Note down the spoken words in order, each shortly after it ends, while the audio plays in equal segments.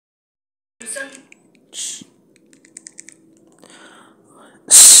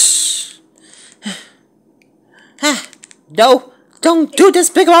No, don't do this,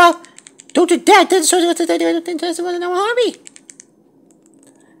 big girl. Don't do that. That's what harm me.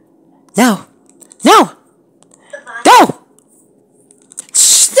 No, no, no,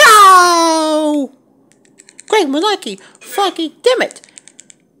 no. Great monarchy, fucking damn it.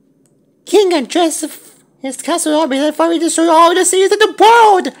 King Andrias of his castle army had finally destroyed all the cities in the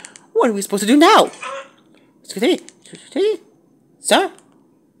world. What are we supposed to do now? Sir?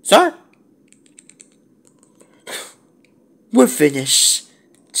 Sir? We're finished.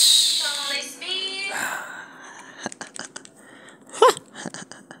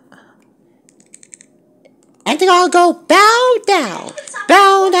 I think I'll go bow down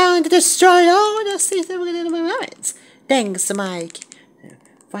to destroy all the cities within the moments. Thanks, Mike.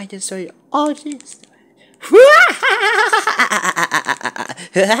 Fight destroy all these.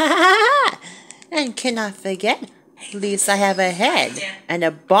 And cannot forget, at least I have a head and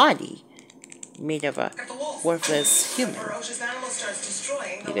a body made of a worthless human.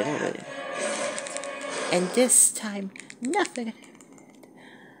 You get over it. And this time, nothing.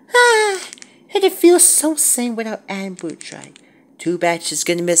 And it feels so sane without ambush, right? Too bad she's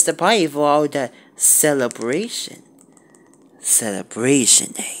gonna miss the party for all the celebration.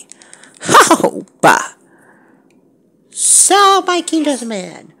 Celebration day. Ho, bah! So, my kingdom's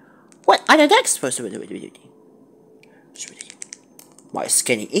man, what are the next person to do? My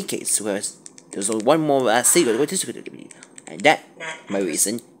scanning indicates there's only one more secret and that, my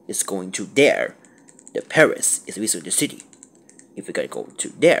reason, is going to there. The Paris is reaching the city. If we gotta go to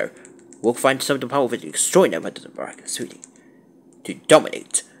there, we'll find something powerful to destroy them at the miraculous city. To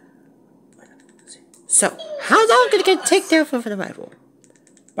dominate. So, how long did it take there for the rival?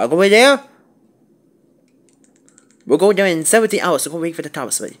 I'll go over there. We'll go there in 17 hours to go wait for the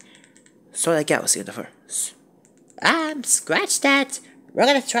Thomas ready. So that galaxy in the first. Scratch that. We're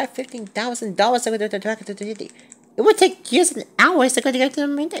gonna try $15,000 to go to the miraculous city. It would take years and hours to go to the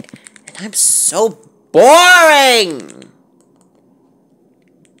main day. And I'm so boring!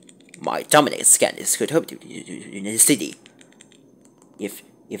 My dominate scan is good hope in the city. If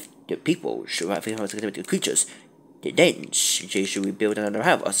the people should have the creatures, then they should rebuild another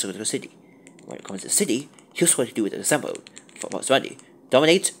house to the city. When it comes to the city, here's what to do with the example for possibility.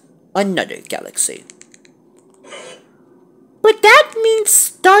 Dominate another galaxy. But that means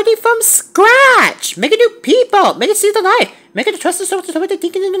starting from scratch! Make a new people! Make it see the life! Make it trust us to somebody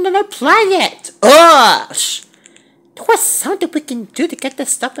thinking in another planet! Ugh! What's something we can do to get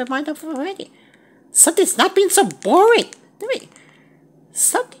this stuff in mind up already? Something's not being so boring!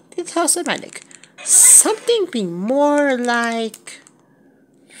 Something that's romantic. Something being more like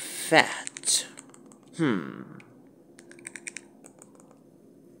fat.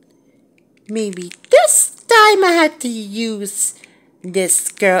 Maybe this time I had to use this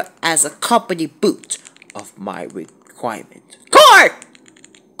girl as a company boot of my requirement. Core!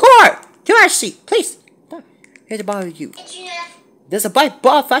 To our seat, please. Here to borrow you. There's a bike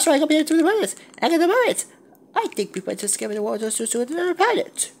ball fast right up here to the minutes. And in the minutes. I think people just give the water to another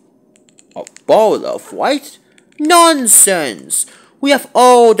planet. A ball of white? Nonsense! We have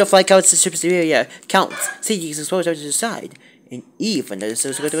all the flight counts, ships area counts, cities exposed to the side, and even the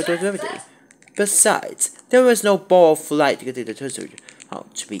everything. Besides, there was no ball of flight to get to the treasure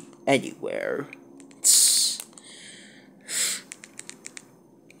to be anywhere.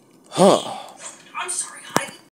 Huh.